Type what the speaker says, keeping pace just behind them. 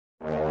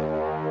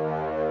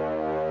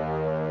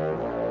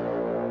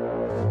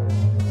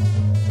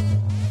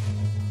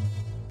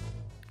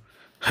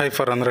Hi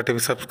for AndhraTV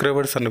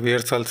subscribers and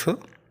viewers also.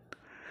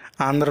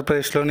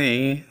 ఆంధ్రప్రదేశ్లోని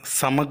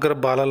సమగ్ర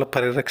బాలల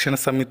పరిరక్షణ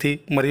సమితి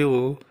మరియు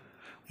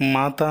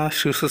మాతా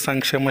శిశు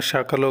సంక్షేమ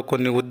శాఖలో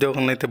కొన్ని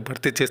ఉద్యోగాలను అయితే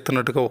భర్తీ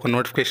చేస్తున్నట్టుగా ఒక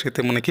నోటిఫికేషన్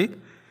అయితే మనకి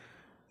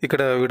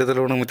ఇక్కడ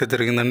విడుదలవడం అయితే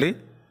జరిగిందండి.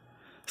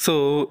 సో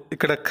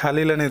ఇక్కడ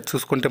ఖాళీలు అనేది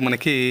చూసుకుంటే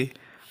మనకి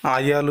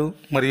ఆయాలు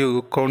మరియు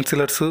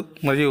కౌన్సిలర్స్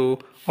మరియు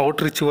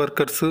అవుట్ రీచ్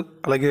వర్కర్స్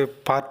అలాగే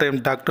పార్ట్ టైం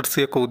డాక్టర్స్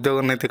యొక్క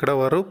ఉద్యోగాలను అయితే ఇక్కడ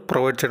వారు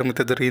ప్రొవైడ్ చేయడం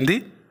అయితే జరిగింది.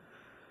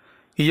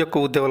 ఈ యొక్క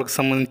ఉద్యోగాలకు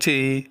సంబంధించి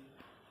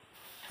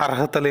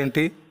అర్హతలు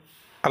ఏంటి,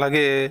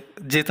 అలాగే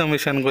జీతం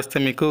విషయానికి వస్తే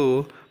మీకు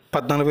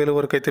 14,000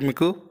 వరకు అయితే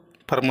మీకు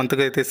పర్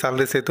మంత్గా అయితే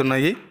సాలరీస్ అయితే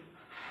ఉన్నాయి.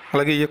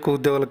 అలాగే ఈ యొక్క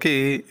ఉద్యోగాలకి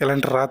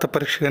ఎలాంటి రాత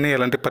పరీక్ష కానీ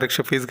ఎలాంటి పరీక్ష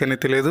ఫీజు కానీ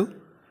తెలియదు.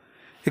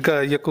 ఇక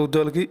ఈ యొక్క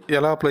ఉద్యోగాలకి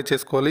ఎలా అప్లై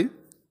చేసుకోవాలి,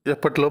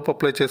 ఎప్పటిలోపు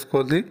అప్లై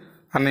చేసుకోవాలి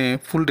అనే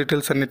ఫుల్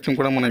డీటెయిల్స్ అన్నింటిని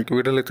కూడా మనం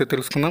వీడియోలో అయితే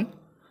తెలుసుకుందాం.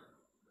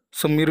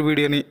 సో మీరు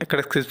వీడియోని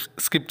ఎక్కడ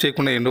స్కిప్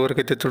చేయకుండా ఎండ్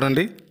వరకు అయితే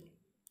చూడండి.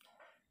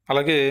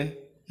 అలాగే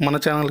మన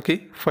ఛానల్కి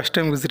ఫస్ట్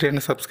టైం విజిట్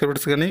అయిన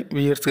సబ్స్క్రైబర్స్ కానీ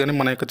వ్యూయర్స్ కానీ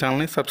మన యొక్క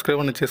ఛానల్ని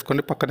సబ్స్క్రైబ్ అని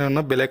చేసుకోండి, పక్కనే ఉన్న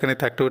బెల్ ఐకాన్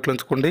అయితే యాక్టివేట్లో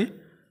ఉంచుకోండి.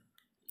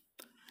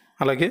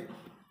 అలాగే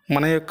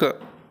మన యొక్క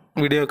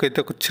వీడియోకి అయితే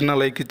ఒక చిన్న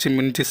లైక్ ఇచ్చి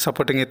మించి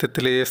సపోర్టింగ్ అయితే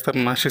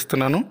తెలియజేస్తారని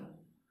ఆశిస్తున్నాను.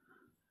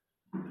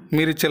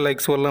 మీరు ఇచ్చే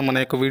లైక్స్ వల్ల మన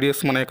యొక్క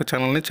వీడియోస్ మన యొక్క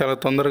ఛానల్ని చాలా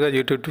తొందరగా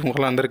యూట్యూబ్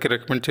వాళ్ళందరికీ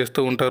రికమెండ్ చేస్తూ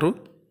ఉంటారు.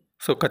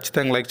 సో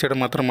ఖచ్చితంగా లైక్ చేయడం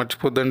మాత్రం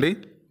మర్చిపోద్దండి.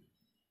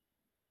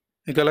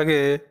 ఇక అలాగే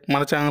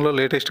మన ఛానల్లో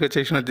లేటెస్ట్గా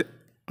చేసిన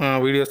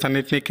వీడియోస్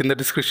అన్నింటినీ కింద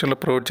డిస్క్రిప్షన్లో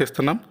ప్రొవైడ్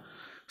చేస్తున్నాం.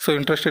 సో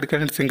ఇంట్రెస్టెడ్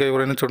క్యాండిడేట్స్ ఇంకా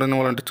ఎవరైనా చూడని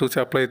వాళ్ళంటే చూసి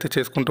అప్లై అయితే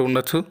చేసుకుంటూ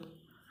ఉండొచ్చు.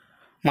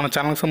 మన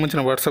ఛానల్కి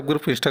సంబంధించిన WhatsApp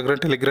group, Instagram,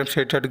 Telegram,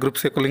 share chat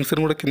groups యొక్క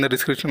లింక్స్ని కూడా కింద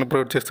డిస్క్రిప్షన్లో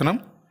ప్రొవైడ్ చేస్తున్నాం.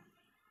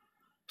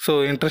 సో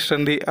ఇంట్రెస్ట్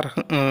అండి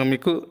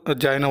మీకు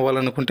జాయిన్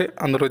అవ్వాలనుకుంటే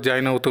అందులో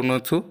join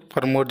అవుతుండొచ్చు.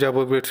 For more job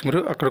updates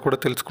మీరు అక్కడ కూడా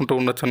తెలుసుకుంటూ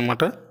ఉండొచ్చు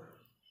అనమాట.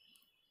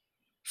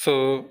 సో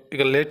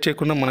ఇక లేట్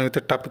చేయకుండా మనం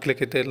అయితే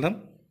టాపిక్లోకి అయితే వెళ్దాం.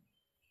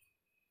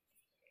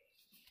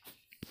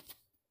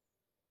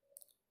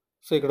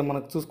 సో ఇక్కడ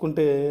మనకు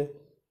చూసుకుంటే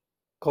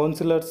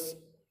కౌన్సిలర్స్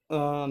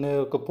అనే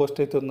ఒక పోస్ట్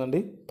అయితే ఉందండి.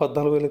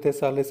 14,000 అయితే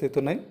సాలరీస్ అయితే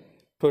ఉన్నాయి.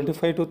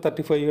 25 to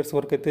 35 ఇయర్స్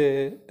వరకు అయితే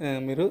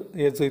మీరు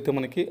ఏజ్ అయితే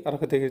మనకి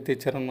అర్హత అయితే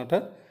ఇచ్చారనమాట.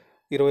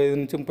 25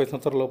 నుంచి 30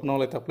 సంవత్సరాల లోపల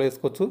వాళ్ళు అయితే అప్లై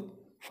చేసుకోవచ్చు.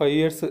 5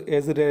 years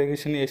age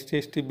relaxation ST,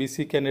 ST,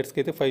 BC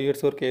క్యాండిడేట్స్కి అయితే 5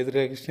 ఇయర్స్ వరకు ఏజ్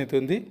రిలాక్సేషన్ అయితే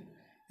ఉంది.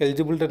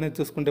 ఎలిజిబిలిటీ అనేది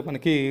చూసుకుంటే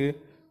మనకి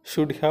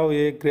should have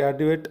a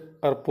graduate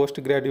or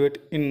post graduate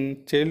in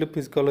child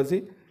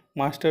ఫిజికాలజీ,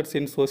 masters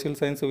in social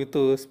science with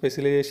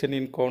specialisation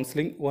in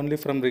counselling only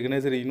from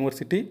recognised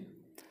university.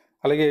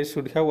 అలాగే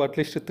should have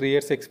at least 3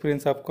 years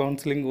experience of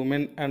counselling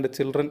women and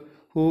children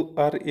who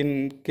are in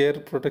care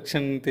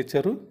protection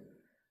తెచ్చారు.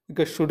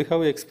 ఇక should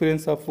have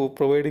experience of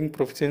providing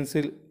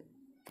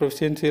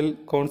ప్రొఫెషన్షియల్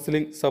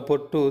counselling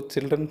support to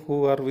children who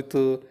are with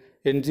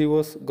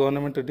NGOs,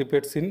 government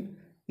depends in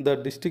the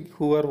district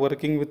who are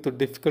working with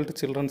difficult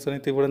children's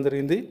అనేది ఇవ్వడం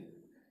జరిగింది.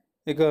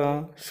 ఇక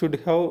should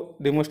have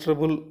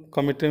డిమోస్ట్రబుల్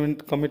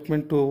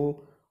commitment to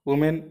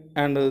women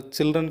and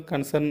children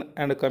concern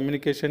and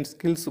communication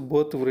skills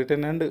both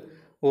return and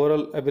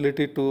overall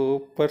ability to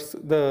purse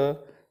the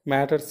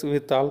matters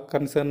with all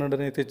concerned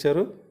అని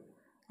తెచ్చారు.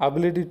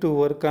 Ability to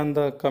work on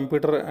the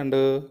computer and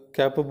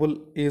capable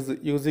is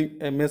using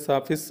MS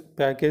office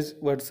package,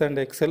 words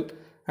and XL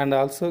and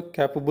also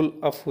capable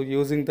of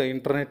using the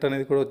internet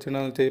అనేది కూడా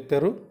వచ్చిందని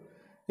చెప్పారు.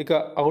 ఇక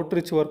out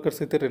reach workers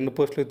అయితే 2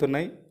 పోస్టులు అయితే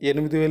ఉన్నాయి.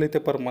 8,000 అయితే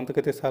పర్ మంత్కి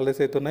అయితే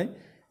సాలరీస్ అయితే ఉన్నాయి.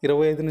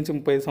 25 నుంచి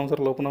 30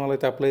 సంవత్సరాల లోపల వాళ్ళు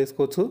అయితే అప్లై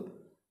చేసుకోవచ్చు.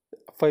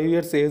 5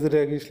 ఇయర్స్ ఏజ్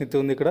రిలాక్సేషన్ అయితే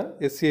ఉంది ఇక్కడ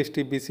ఎస్సీ,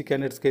 ఎస్టీ, బీసీ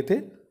క్యాండిడేట్స్కి అయితే.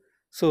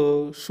 So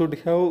should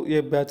have a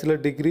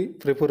bachelor degree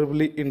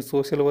preferably in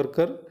social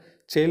worker,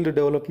 child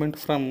development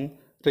from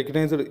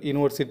recognised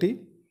university.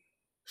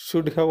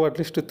 Should have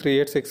at least 3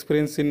 years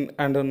experience in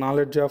and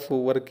knowledge of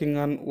working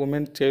on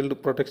women child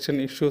protection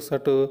issues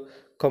at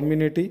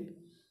community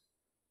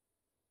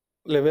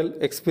level,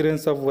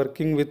 experience of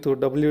working with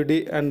WD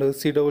and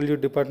CW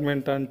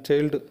department and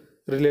child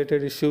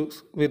related issues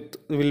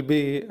will be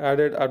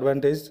added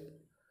advantage.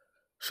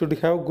 Should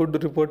have good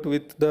report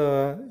with the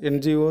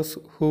NGOs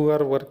who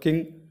are working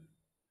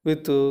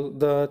with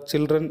the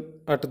children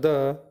at the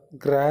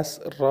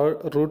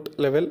grassroots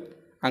level,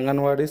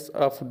 Anganwadis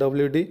of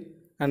WD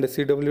and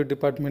CW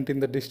department in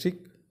the district.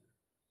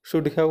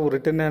 Should have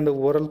written and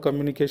oral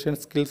communication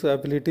skills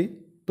ability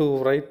to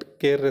right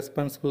care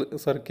responsible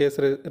case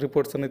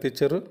reports అనేది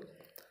ఇచ్చారు.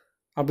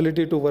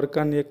 Ability to work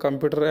on a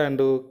computer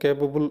and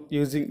capable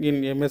using in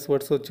MS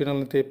words వచ్చిన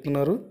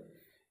చెప్తున్నారు.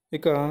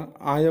 ఇక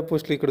ఆయా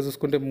పోస్టులు ఇక్కడ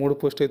చూసుకుంటే 3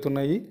 పోస్టులు అయితే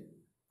ఉన్నాయి.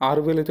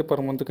 6,000 అయితే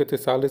పర్ మంత్కి అయితే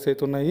సాలరీస్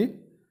అయితే ఉన్నాయి.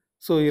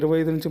 సో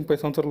 25 నుంచి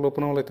 30 సంవత్సరాల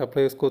లోపల వాళ్ళు అయితే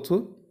అప్లై చేసుకోవచ్చు.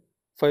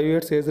 5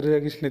 ఇయర్స్ ఏజ్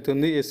రిలాక్సేషన్ అయితే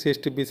ఉంది ఎస్సీ,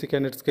 ఎస్టీ, బీసీ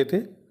క్యాండిడేట్స్కి అయితే.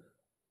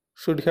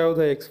 Should have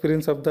the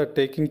experience of the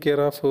taking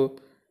care of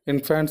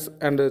infants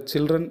and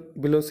children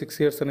below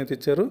 6 years అనేది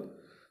ఇచ్చారు.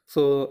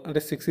 సో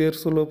అంటే 6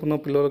 ఇయర్స్ లోపున్న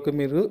పిల్లలకు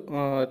మీరు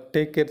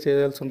టేక్ కేర్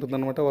చేయాల్సి ఉంటుంది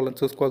అనమాట, వాళ్ళని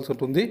చూసుకోవాల్సి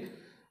ఉంటుంది.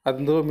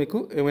 అందులో మీకు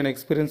ఏమైనా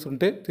ఎక్స్పీరియన్స్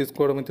ఉంటే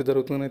తీసుకోవడం అయితే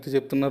జరుగుతుందని అయితే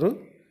చెప్తున్నారు.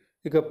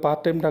 ఇక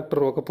పార్ట్ టైం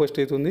డాక్టర్ ఒక పోస్ట్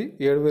అవుతుంది.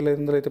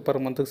 7,500 అయితే పర్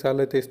మంత్కి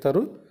శాలరీ అయితే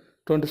ఇస్తారు.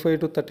 25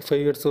 to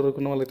 35 ఇయర్స్ వరకు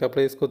ఉన్న వాళ్ళైతే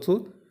అప్లై చేసుకోవచ్చు.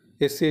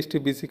 ఎస్సీ ఎస్టీ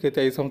బీసీకి అయితే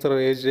 5 సంవత్సరాల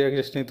ఏజ్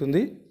రిలాక్సేషన్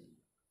అవుతుంది.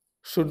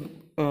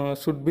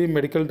 Should be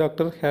medical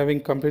doctor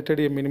having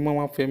completed A minimum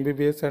of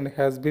MBBS and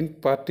has been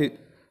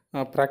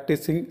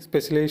practising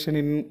specialisation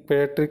in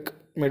paediatric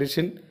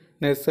medicine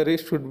necessary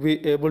should be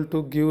able to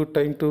give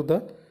time to the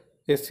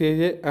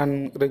SCA on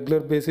regular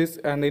basis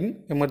and in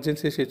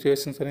emergency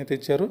situations అనేది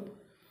ఇచ్చారు.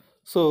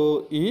 So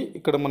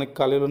ఇక్కడ మనకి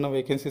ఖాళీలు ఉన్న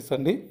vacancies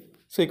అండి.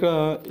 So ఇక్కడ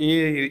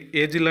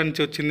ఏ జిల్లా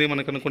నుంచి వచ్చింది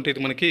మనకు అనుకుంటే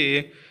ఇది మనకి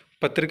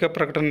పత్రికా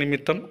ప్రకటన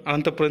నిమిత్తం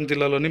అనంతపురం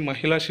జిల్లాలోని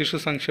మహిళా శిశు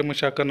సంక్షేమ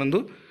శాఖ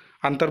నందు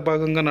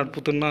అంతర్భాగంగా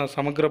నడుపుతున్న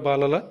సమగ్ర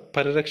బాలల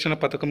పరిరక్షణ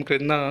పథకం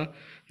క్రింద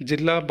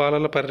జిల్లా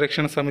బాలల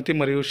పరిరక్షణ సమితి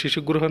మరియు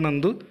శిశుగృహ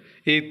నందు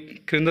ఈ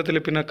క్రింద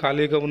తెలిపిన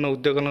ఖాళీగా ఉన్న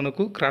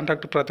ఉద్యోగాలకు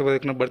కాంట్రాక్ట్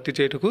ప్రాతిపదికన భర్తీ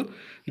చేయుటకు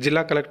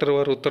జిల్లా కలెక్టర్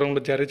వారు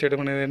ఉత్తర్వులు జారీ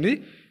చేయడం అనేది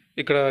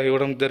ఇక్కడ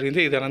ఇవ్వడం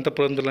జరిగింది. ఇది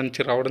అనంతపురం జిల్లా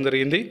నుంచి రావడం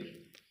జరిగింది.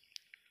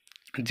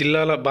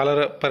 జిల్లాల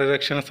బాలల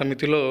పరిరక్షణ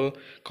సమితిలో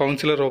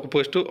councillor 1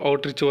 post,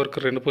 out reach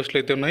worker 2 పోస్టులు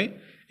అయితే ఉన్నాయి.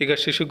 ఇక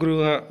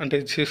శిశుగృహ అంటే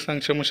శిశు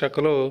సంక్షేమ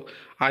శాఖలో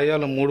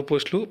ఆయాల 3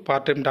 పోస్టులు,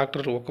 పార్ట్ టైం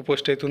డాక్టర్ 1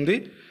 పోస్ట్ అవుతుంది.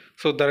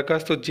 సో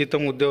దరఖాస్తు,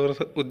 జీతం,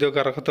 ఉద్యోగ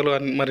అర్హతలు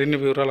మరిన్ని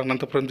వివరాలు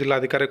అనంతపురం జిల్లా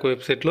అధికారిక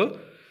వెబ్సైట్లో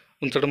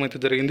ఉంచడం అయితే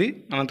జరిగింది.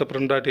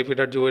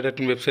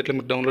 aనంతపురం.ap.gov.in వెబ్సైట్లో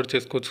మీరు డౌన్లోడ్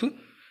చేసుకోవచ్చు.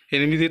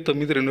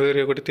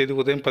 8/9/2021 తేదీ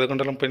ఉదయం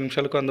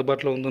 11:30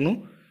 అందుబాటులో ఉండును.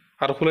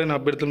 అర్హులైన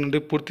అభ్యర్థుల నుండి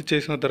పూర్తి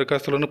చేసిన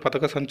దరఖాస్తులను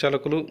పథక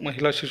సంచాలకులు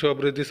మహిళా శిశు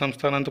అభివృద్ధి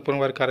సంస్థ అనంతపురం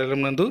వారి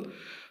కార్యాలయం నందు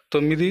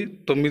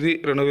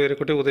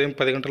 9/9/2021 ఉదయం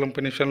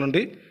 10:30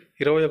 నుండి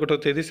 21వ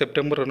తేదీ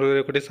సెప్టెంబర్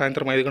 2021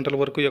 సాయంత్రం 5 గంటల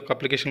వరకు ఈ యొక్క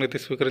అప్లికేషన్లు అయితే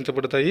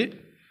స్వీకరించబడతాయి.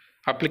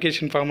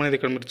 అప్లికేషన్ ఫామ్ అనేది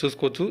ఇక్కడ మీరు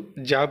చూసుకోవచ్చు.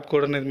 జాబ్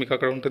కోడ్ అనేది మీకు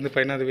అక్కడ ఉంటుంది,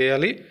 పైన అది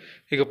వేయాలి.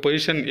 ఇక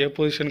ఏ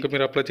పొజిషన్కి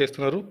మీరు అప్లై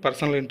చేస్తున్నారు,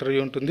 పర్సనల్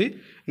ఇంటర్వ్యూ ఉంటుంది.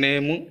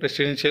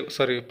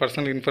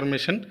 పర్సనల్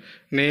ఇన్ఫర్మేషన్,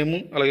 నేము,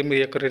 అలాగే మీ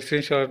యొక్క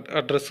residential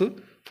address,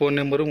 phone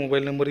number,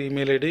 mobile number,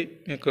 email ID,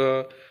 మీ యొక్క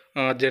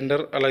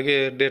జెండర్, అలాగే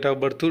డేట్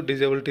ఆఫ్ బర్త్,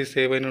 డిజబిలిటీస్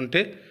ఏవైనా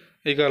ఉంటే,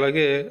 ఇక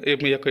అలాగే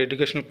మీ యొక్క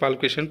educational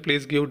qualification,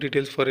 please give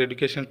details for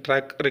education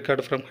track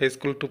record from high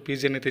school to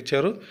PG అనేది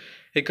ఇచ్చారు.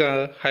 ఇక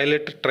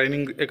హైలైట్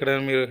ట్రైనింగ్ ఎక్కడ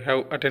మీరు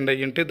అటెండ్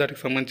అయ్యి ఉంటే దానికి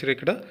సంబంధించి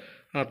ఇక్కడ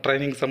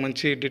ట్రైనింగ్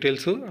సంబంధించి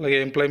డీటెయిల్స్, అలాగే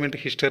employment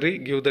history,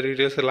 give the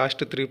details,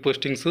 last 3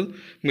 postings,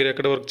 మీరు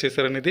ఎక్కడ వర్క్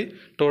చేశారనేది,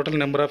 total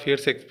number of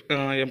years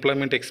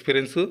employment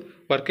experience,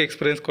 work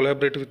experience,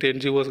 collaborate with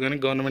NGOs కానీ,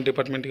 గవర్నమెంట్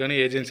డిపార్ట్మెంట్ కానీ,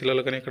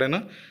 ఏజెన్సీలలో కానీ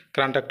ఎక్కడైనా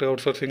కాంటాక్ట్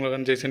అవుట్సోర్సింగ్లో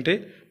కానీ చేసింటే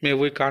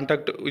మేము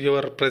contact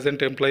your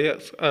present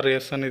employers are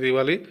yes అనేది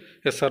ఇవ్వాలి,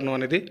 ఎస్ఆర్ నో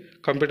అనేది.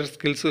 Computer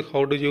skills,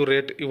 how do you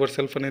rate your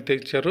self అనేది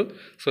ఇచ్చారు.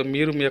 సో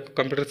మీరు మీ యొక్క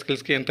కంప్యూటర్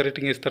స్కిల్స్కి ఎంత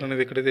రేటింగ్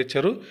ఇస్తారనేది ఇక్కడైతే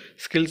ఇచ్చారు.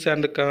 Skills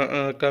and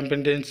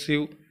competency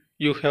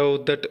you have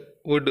that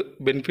would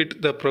benefit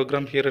the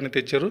programme here అని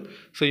తెచ్చారు.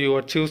 సో యూ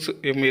అచీవ్స్,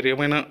 మీరు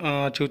ఏమైనా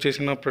అచీవ్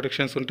చేసిన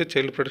ప్రొటెక్షన్స్ ఉంటే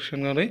చైల్డ్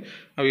ప్రొటెక్షన్ కానీ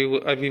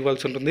అవి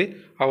ఇవ్వాల్సి ఉంటుంది.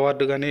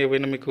 అవార్డు కానీ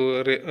ఏవైనా మీకు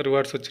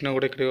రివార్డ్స్ వచ్చినా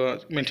కూడా ఇక్కడ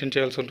మెన్షన్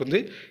చేయాల్సి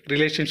ఉంటుంది.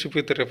 రిలేషన్షిప్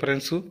విత్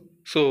రెఫరెన్సు,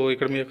 సో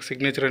ఇక్కడ మీ యొక్క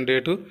సిగ్నేచర్ అండ్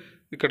డేటు.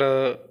 ఇక్కడ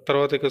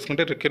తర్వాత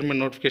చూసుకుంటే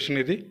రిక్రూట్మెంట్ నోటిఫికేషన్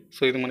ఇది.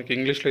 సో ఇది మనకి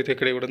ఇంగ్లీష్లో అయితే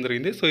ఇక్కడ ఇవ్వడం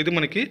జరిగింది. సో ఇది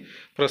మనకి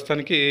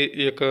ప్రస్తుతానికి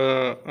ఈ యొక్క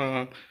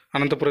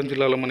అనంతపురం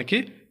జిల్లాలో మనకి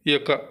ఈ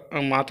యొక్క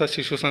మాతా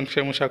శిశు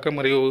సంక్షేమ శాఖ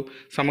మరియు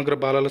సమగ్ర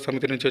బాలల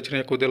సమితి నుంచి వచ్చిన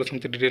యొక్క ఉద్యోగాల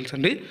సమితి డీటెయిల్స్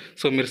అండి.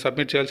 సో మీరు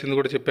సబ్మిట్ చేయాల్సింది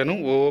కూడా చెప్పాను.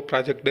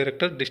 Project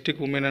director,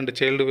 district women and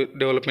child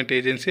development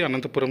agency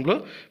అనంతపురంలో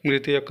మీరు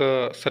ఈ యొక్క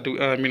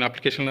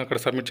అప్లికేషన్ అక్కడ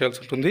సబ్మిట్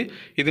చేయాల్సి ఉంటుంది.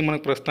 ఇది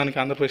మనకు ప్రస్తుతానికి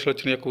ఆంధ్రప్రదేశ్లో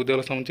వచ్చిన యొక్క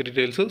ఉద్యోగాల సంబంధించిన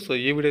డీటెయిల్స్. సో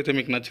ఈ వీడియో అయితే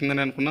మీకు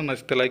నచ్చిందని అనుకున్నా.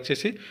 నచ్చితే లైక్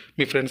చేసి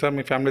మీ ఫ్రెండ్స్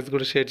మీ ఫ్యామిలీస్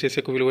కూడా షేర్ చేసి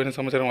ఒక విలువైన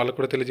సమాచారం వాళ్ళకు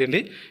కూడా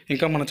తెలియజేయండి.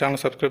 ఇంకా మన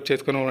ఛానల్ సబ్స్క్రైబ్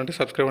చేసుకోవాలంటే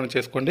సబ్స్క్రైబ్ అని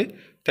చేసుకోండి.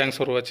 Thanks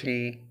for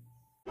watching.